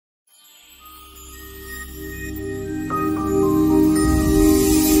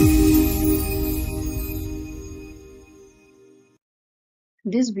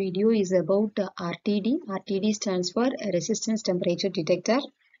This video is about RTD. RTD stands for Resistance Temperature Detector.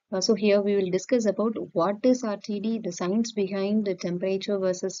 So here we will discuss about what is RTD, the science behind the temperature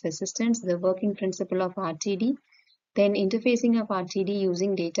versus resistance, the working principle of RTD, then interfacing of RTD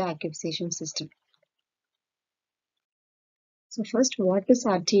using data acquisition system. So first, what is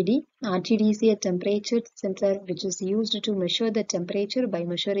RTD? RTD is a temperature sensor which is used to measure the temperature by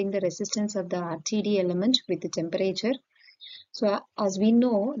measuring the resistance of the RTD element with the temperature. So as we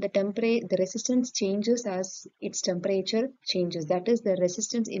know, the resistance changes as its temperature changes. That is, the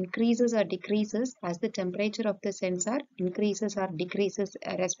resistance increases or decreases as the temperature of the sensor increases or decreases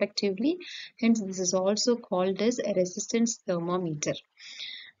respectively. Hence, this is also called as a resistance thermometer.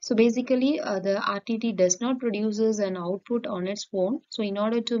 So basically, the RTD does not produces an output on its own. So in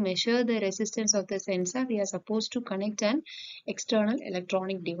order to measure the resistance of the sensor, we are supposed to connect an external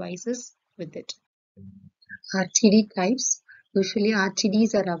electronic devices with it. RTD types. Usually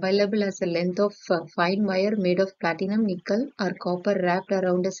RTDs are available as a length of fine wire made of platinum, nickel or copper wrapped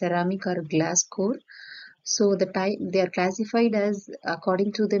around a ceramic or glass core. So they are classified as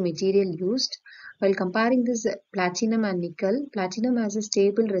according to the material used. While comparing this platinum and nickel, platinum has a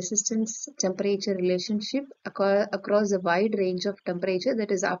stable resistance temperature relationship across a wide range of temperature,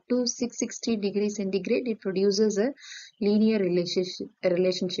 that is up to 660 degrees centigrade. It produces a linear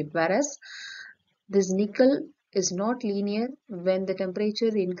relationship, whereas this nickel is not linear when the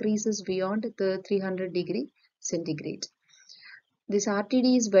temperature increases beyond the 300 degree centigrade. This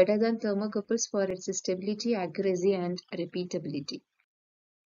RTD is better than thermocouples for its stability, accuracy and repeatability.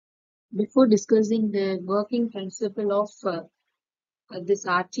 Before discussing the working principle of this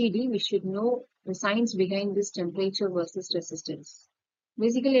RTD, we should know the science behind this temperature versus resistance.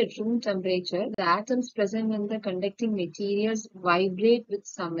 Basically, at room temperature, the atoms present in the conducting materials vibrate with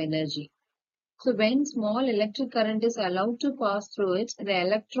some energy. So when small electric current is allowed to pass through it, the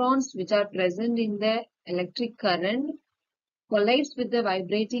electrons which are present in the electric current collides with the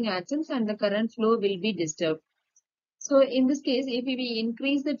vibrating atoms and the current flow will be disturbed. So in this case, if we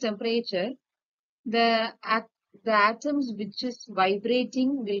increase the temperature, the atoms which is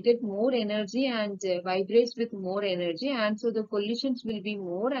vibrating will get more energy and vibrates with more energy, and so the collisions will be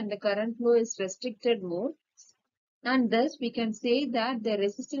more and the current flow is restricted more. And thus we can say that the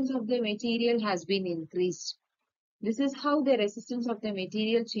resistance of the material has been increased. This is how the resistance of the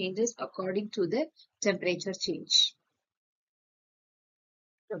material changes according to the temperature change.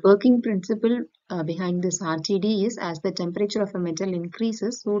 The working principle behind this RTD is, as the temperature of a metal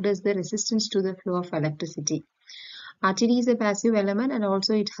increases, so does the resistance to the flow of electricity. RTD is a passive element and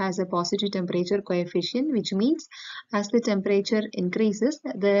also it has a positive temperature coefficient, which means as the temperature increases,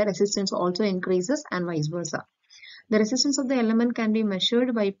 the resistance also increases and vice versa. The resistance of the element can be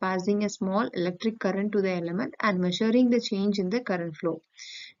measured by passing a small electric current to the element and measuring the change in the current flow.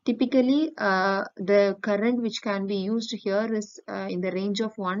 Typically, the current which can be used here is in the range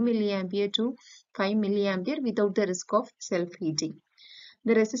of 1 milliampere to 5 milliampere without the risk of self-heating.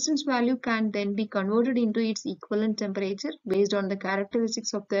 The resistance value can then be converted into its equivalent temperature based on the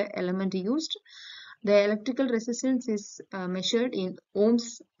characteristics of the element used. The electrical resistance is measured in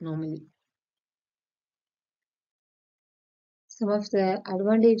ohms normally. Some of the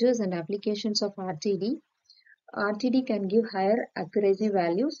advantages and applications of RTD. RTD can give higher accuracy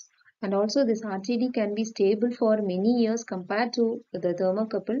values, and also this RTD can be stable for many years compared to the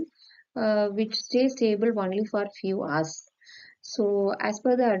thermocouple, which stays stable only for few hours. So as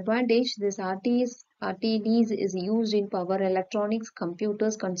per the advantage, this RTDs is used in power electronics,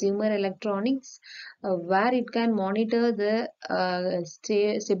 computers, consumer electronics, where it can monitor the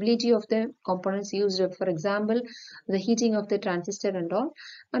stability of the components used, for example, the heating of the transistor and all.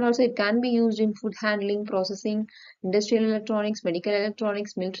 And also it can be used in food handling, processing, industrial electronics, medical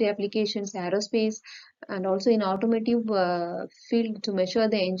electronics, military applications, aerospace, and also in automotive field to measure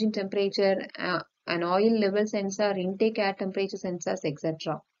the engine temperature, an oil level sensor, intake air temperature sensors,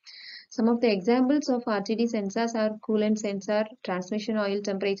 etc. Some of the examples of RTD sensors are coolant sensor, transmission oil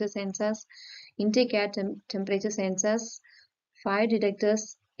temperature sensors, intake air temperature sensors, fire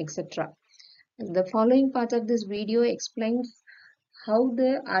detectors, etc. The following part of this video explains how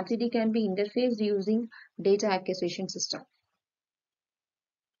the RTD can be interfaced using data acquisition system.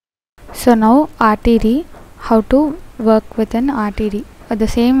 So now RTD, how to work with an RTD. The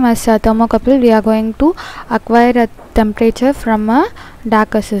same as a thermocouple, we are going to acquire a temperature from a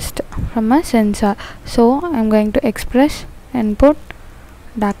DAQ assist, from a sensor. So I am going to express input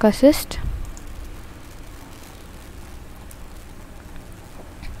DAQ assist.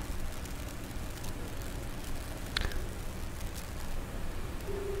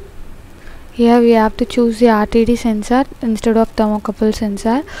 Here we have to choose the RTD sensor instead of thermocouple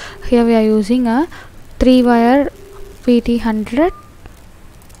sensor. Here we are using a 3-wire PT100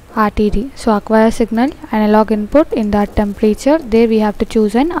 RTD. So acquire signal, analog input in that temperature. There we have to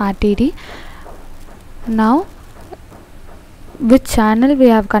choose an RTD. Now which channel we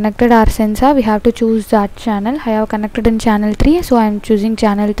have connected our sensor, we have to choose that channel. I have connected in channel 3, so I am choosing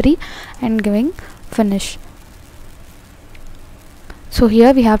channel 3 and giving finish. So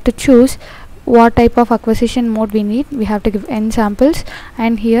here we have to choose what type of acquisition mode we need. We have to give n samples,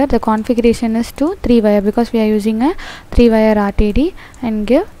 and here the configuration is to 3-wire because we are using a 3-wire RTD, and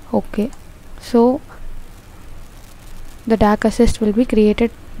give OK. So the DAQ assist will be created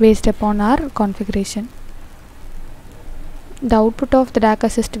based upon our configuration. The output of the DAQ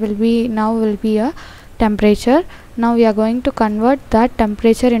assist will be a temperature. Now we are going to convert that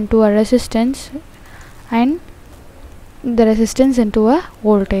temperature into a resistance and the resistance into a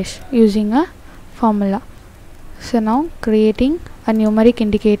voltage using a formula. So now creating a numeric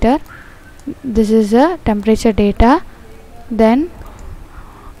indicator. This is a temperature data. Then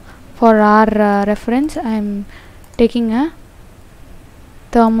for our reference, I am taking a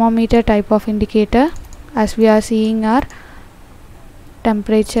thermometer type of indicator, as we are seeing our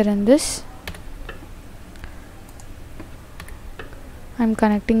temperature in this. I am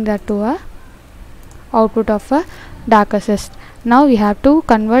connecting that to a output of a DAQ assist. Now we have to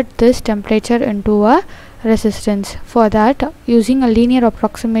convert this temperature into a resistance. For that, using a linear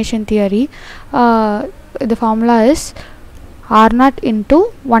approximation theory, the formula is R0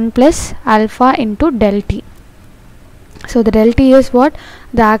 into 1 plus alpha into del T. So the del T is what?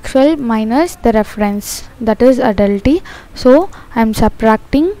 The actual minus the reference, that is a del T. So I am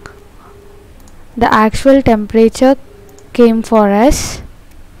subtracting the actual temperature came for us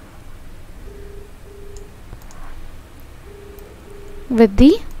with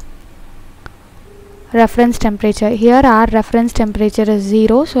the reference temperature. Here our reference temperature is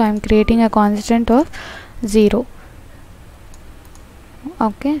 0, so I am creating a constant of 0.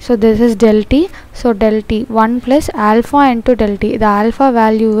 Okay, so this is del T. So del T 1 plus alpha into del T. The alpha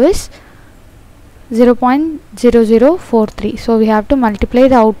value is 0.0043. So we have to multiply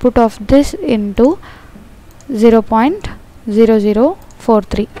the output of this into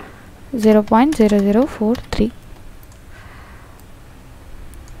 0.0043. 0.0043.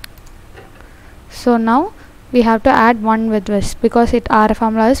 So now we have to add 1 with this, because our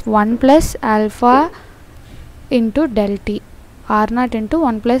formula is 1 plus alpha into del T. R0 into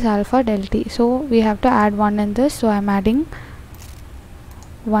 1 plus alpha del T. So we have to add 1 in this. So I am adding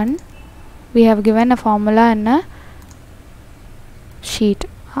 1. We have given a formula in a sheet.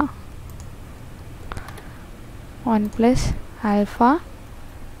 1 plus alpha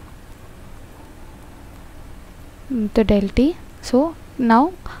into del T. So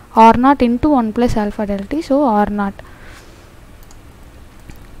now R0 into 1 plus alpha del T. So R0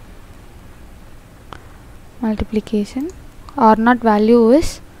 multiplication. R0 value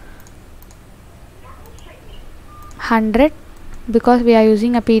is 100, because we are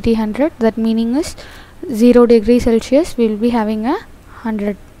using a PT100. That meaning is 0 degree Celsius. We will be having a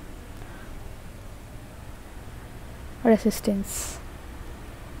 100 resistance.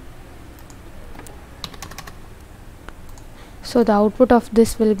 So the output of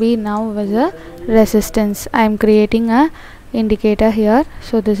this will be now as a resistance. I am creating a indicator here.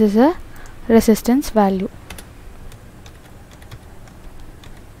 So this is a resistance value.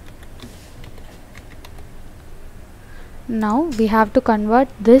 Now we have to convert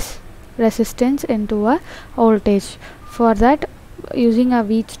this resistance into a voltage. For that, using a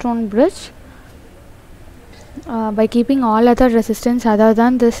Wheatstone bridge, by keeping all other resistance other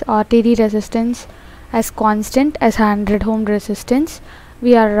than this RTD resistance as constant as 100 ohm resistance,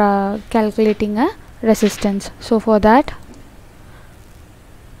 we are calculating a resistance. So for that,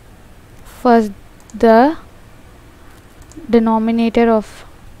 first the denominator of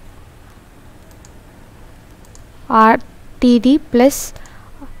RTD plus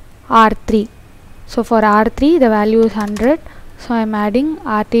R3. So for R3 the value is 100. So I am adding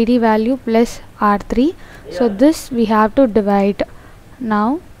RTD value plus R3. So this we have to divide.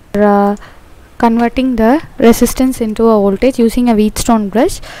 Now converting the resistance into a voltage using a Wheatstone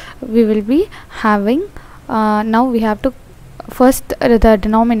bridge, we will be having now we have to first the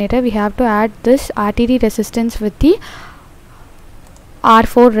denominator we have to add this RTD resistance with the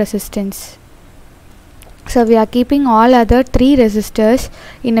R4 resistance. So we are keeping all other 3 resistors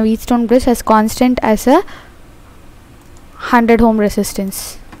in a Wheatstone bridge as constant as a 100 ohm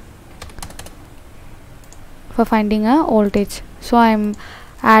resistance for finding a voltage. So I am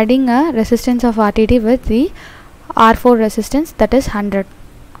adding a resistance of RTD with the R4 resistance, that is 100.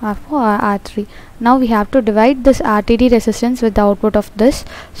 for R3. Now we have to divide this RTD resistance with the output of this.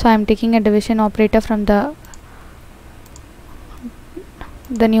 So I am taking a division operator from the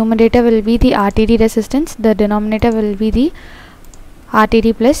numerator will be the RTD resistance, the denominator will be the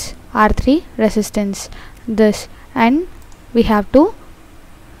RTD plus R3 resistance, this, and we have to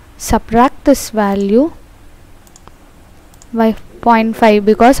subtract this value by 0.5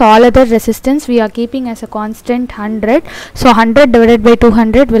 because all other resistance we are keeping as a constant 100. So 100 divided by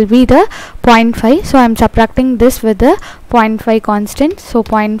 200 will be the 0.5. So I am subtracting this with the 0.5 constant. So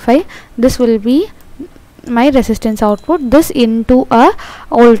 0.5, this will be my resistance output, this into a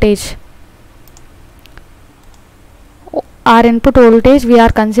voltage. Our input voltage we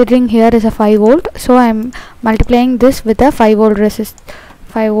are considering here is a 5 volt. So I am multiplying this with a 5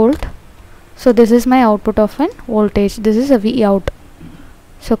 volt. So this is my output of an voltage. This is a V out.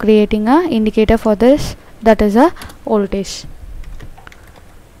 So creating a indicator for this, that is a voltage.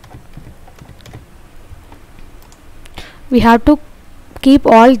 We have to keep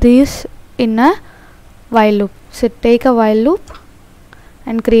all these in a while loop. So take a while loop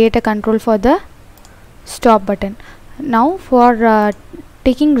and create a control for the stop button. Now for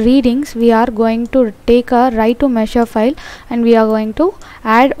taking readings, we are going to take a write to measure file and we are going to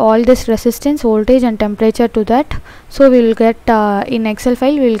add all this resistance, voltage and temperature to that. So we will get in Excel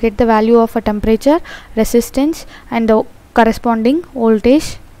file we will get the value of a temperature, resistance and the corresponding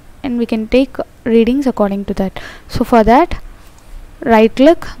voltage, and we can take readings according to that. So for that, right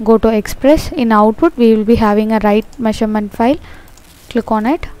click, go to express. In output we will be having a write measurement file. Click on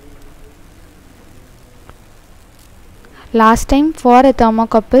it. Last time for a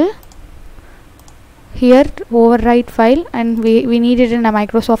thermocouple, here overwrite file, and we need it in a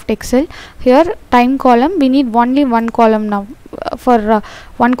Microsoft Excel. Here time column, we need only one column now. For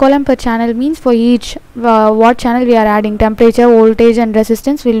one column per channel means for each what channel we are adding, temperature, voltage and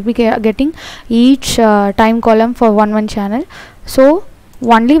resistance, we will be getting each time column for one channel. So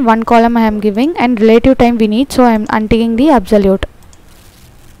only one column I am giving, and relative time we need, so I am untaking the absolute.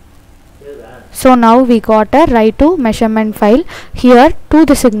 So now we got a write to measurement file. Here to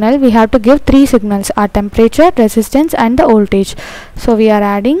the signal we have to give three signals, our temperature, resistance and the voltage. So we are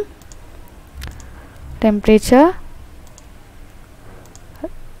adding temperature,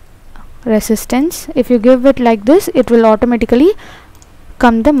 resistance. If you give it like this, it will automatically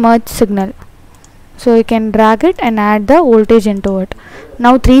come the merge signal. So you can drag it and add the voltage into it.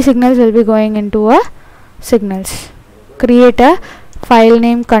 Now three signals will be going into a signals. Create a file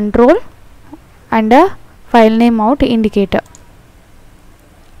name control and a file name out indicator.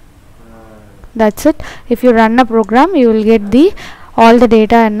 That's it. If you run a program, you will get the all the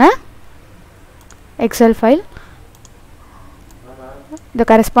data in a Excel file, the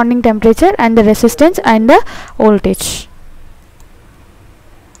corresponding temperature and the resistance and the voltage.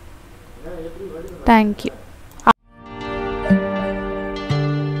 Thank you.